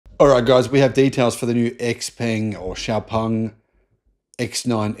All right, guys, we have details for the new Xpeng or Xpeng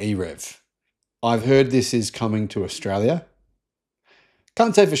X9 EREV. I've heard this is coming to Australia.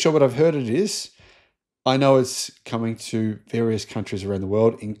 Can't say for sure, but I've heard it is. I know it's coming to various countries around the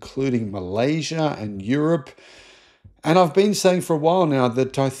world, including Malaysia and Europe. And I've been saying for a while now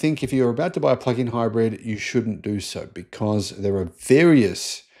that I think if you're about to buy a plug-in hybrid, you shouldn't do so because there are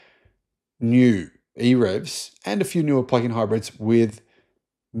various new EREVs and a few newer plug-in hybrids with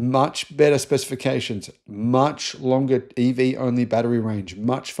much better specifications, much longer EV-only battery range,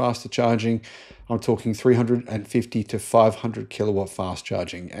 much faster charging. I'm talking 350 to 500 kilowatt fast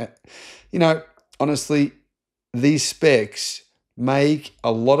charging. You know, honestly, these specs make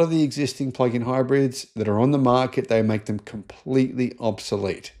a lot of the existing plug-in hybrids that are on the market, they make them completely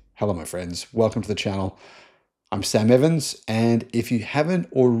obsolete. Hello, my friends. Welcome to the channel. I'm Sam Evans, and if you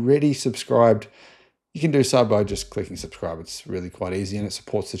haven't already subscribed, you can do so by just clicking subscribe. It's really quite easy and it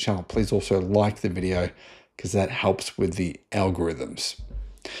supports the channel. Please also like the video because that helps with the algorithms.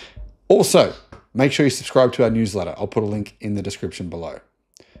 Also, make sure you subscribe to our newsletter. I'll put a link in the description below.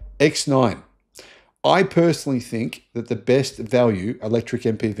 X9. I personally think that the best value electric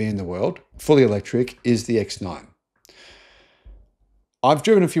MPV in the world, fully electric, is the X9. I've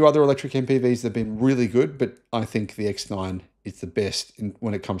driven a few other electric MPVs that have been really good, but I think the X9 is the best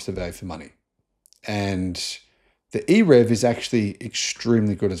when it comes to value for money. And the EREV is actually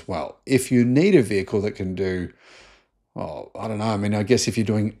extremely good as well. If you need a vehicle that can do, oh, I don't know. I mean, I guess if you're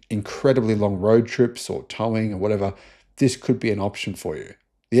doing incredibly long road trips or towing or whatever, this could be an option for you.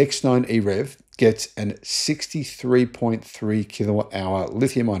 The X9 EREV gets an 63.3 kilowatt hour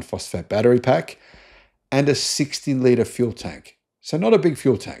lithium iron phosphate battery pack and a 60-litre fuel tank. So not a big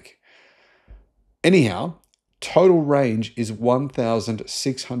fuel tank. Anyhow, total range is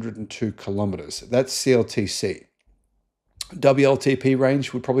 1,602 kilometers. That's CLTC. WLTP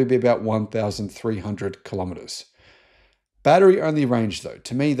range would probably be about 1,300 kilometers. Battery only range though,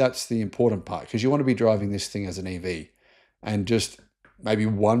 to me that's the important part because you want to be driving this thing as an EV and just maybe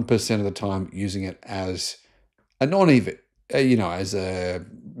 1% of the time using it as a non-EV,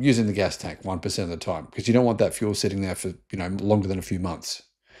 using the gas tank 1% of the time because you don't want that fuel sitting there for, longer than a few months.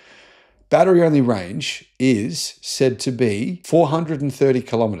 Battery only range is said to be 430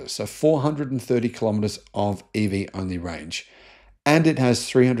 kilometers. So 430 kilometers of EV only range. And it has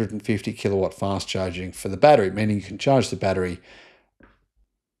 350 kilowatt fast charging for the battery, meaning you can charge the battery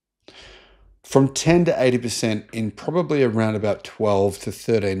from 10 to 80% in probably around about 12 to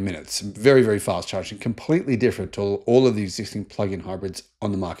 13 minutes. Very, very fast charging, completely different to all of the existing plug-in hybrids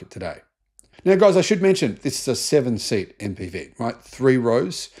on the market today. Now, guys, I should mention, this is a 7-seat MPV, right? 3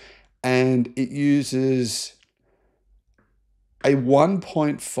 rows. And it uses a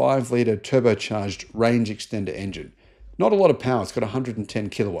 1.5 litre turbocharged range extender engine. Not a lot of power, it's got 110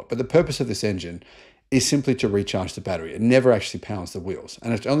 kilowatt, but the purpose of this engine is simply to recharge the battery. It never actually powers the wheels,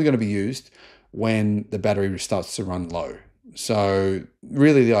 and it's only going to be used when the battery starts to run low. So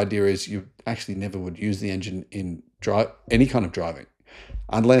really the idea is you actually never would use the engine in any kind of driving,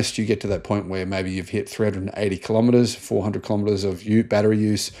 unless you get to that point where maybe you've hit 380 kilometers, 400 kilometers of battery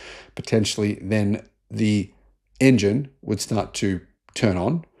use, potentially then the engine would start to turn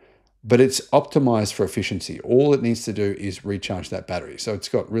on, but it's optimized for efficiency. All it needs to do is recharge that battery. So it's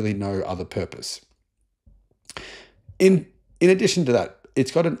got really no other purpose. In addition to that,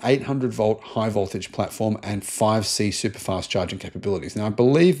 it's got an 800 volt high voltage platform and 5C super fast charging capabilities. Now I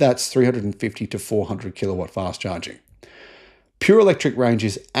believe that's 350 to 400 kilowatt fast charging. Pure electric range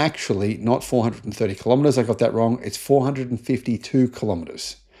is actually not 430 kilometers. I got that wrong. It's 452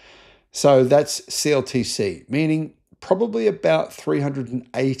 kilometers. So that's CLTC, meaning probably about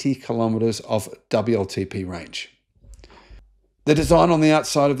 380 kilometers of WLTP range. The design on the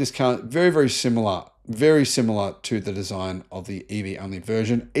outside of this car, very, very similar to the design of the EV-only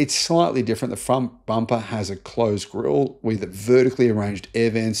version. It's slightly different. The front bumper has a closed grille with vertically arranged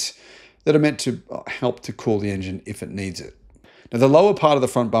air vents that are meant to help to cool the engine if it needs it. Now, the lower part of the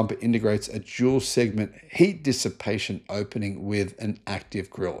front bumper integrates a dual segment heat dissipation opening with an active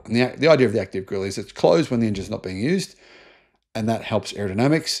grille. And the idea of the active grille is it's closed when the engine's not being used, and that helps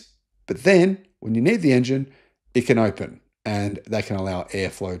aerodynamics. But then when you need the engine, it can open, and that can allow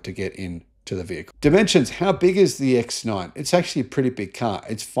airflow to get into the vehicle. Dimensions, how big is the X9? It's actually a pretty big car.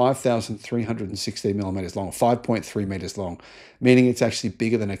 It's 5,316 millimeters long, 5.3 meters long, meaning it's actually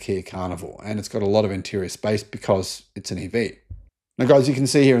bigger than a Kia Carnival, and it's got a lot of interior space because it's an EV. Now, guys, you can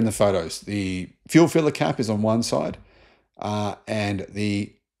see here in the photos, the fuel filler cap is on one side and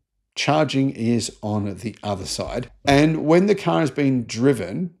the charging is on the other side. And when the car is being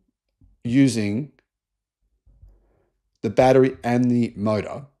driven using the battery and the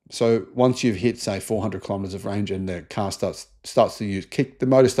motor, So once you've hit, say, 400 kilometers of range and the car starts to use the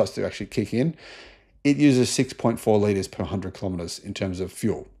motor starts to actually kick in, it uses 6.4 liters per 100 kilometers in terms of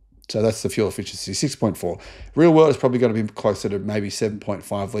fuel. So that's the fuel efficiency, 6.4. Real world is probably going to be closer to maybe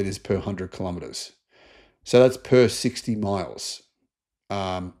 7.5 liters per 100 kilometers. So that's per 60 miles.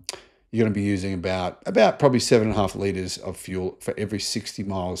 You're going to be using about probably 7.5 liters of fuel for every 60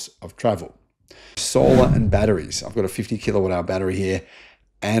 miles of travel. Solar and batteries. I've got a 50 kilowatt hour battery here,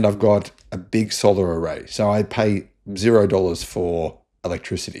 and I've got a big solar array. So I pay $0 for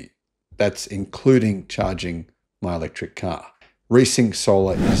electricity. That's including charging my electric car. Resync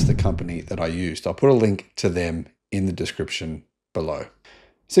Solar is the company that I used. I'll put a link to them in the description below.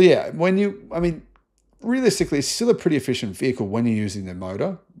 So yeah, realistically, it's still a pretty efficient vehicle when you're using the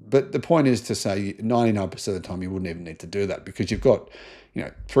motor. But the point is to say 99% of the time you wouldn't even need to do that, because you've got,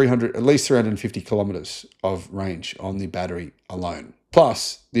 at least 350 kilometers of range on the battery alone,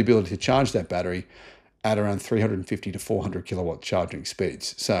 plus the ability to charge that battery at around 350 to 400 kilowatt charging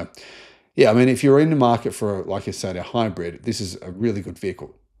speeds. So yeah, if you're in the market for, like I said, a hybrid, this is a really good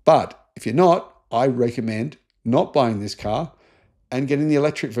vehicle. But if you're not, I recommend not buying this car and getting the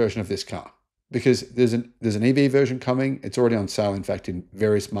electric version of this car, because there's an EV version coming. It's already on sale, in fact, in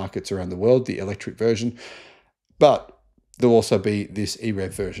various markets around the world, the electric version. But there'll also be this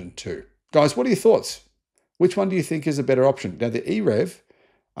EREV version too. Guys, what are your thoughts? Which one do you think is a better option? Now, the EREV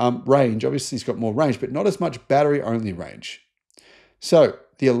range, obviously it's got more range, but not as much battery-only range. So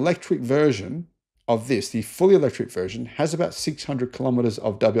the electric version of this, the fully electric version, has about 600 kilometers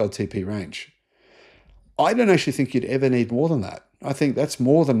of WLTP range. I don't actually think you'd ever need more than that. I think that's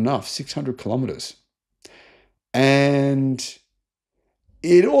more than enough, 600 kilometers. And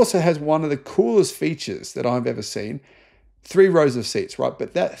it also has one of the coolest features that I've ever seen. 3 rows of seats, right?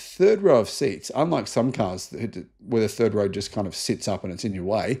 But that third row of seats, unlike some cars where the third row just kind of sits up and it's in your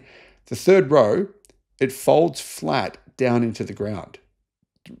way, the third row, it folds flat down into the ground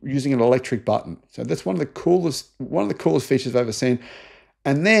using an electric button. So that's one of the coolest features I've ever seen.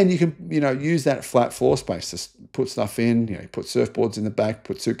 And then you can, use that flat floor space to put stuff in, you put surfboards in the back,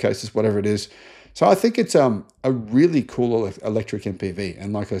 put suitcases, whatever it is. So I think it's a really cool electric MPV.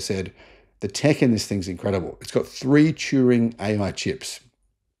 And like I said, the tech in this thing's incredible. It's got 3 Turing AI chips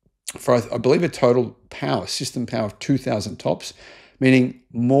for, I believe, a total system power of 2,000 tops, meaning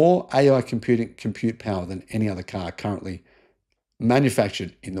more AI compute power than any other car currently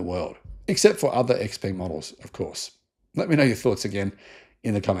manufactured in the world, except for other Xpeng models, of course. Let me know your thoughts again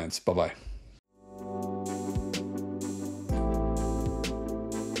in the comments. Bye-bye.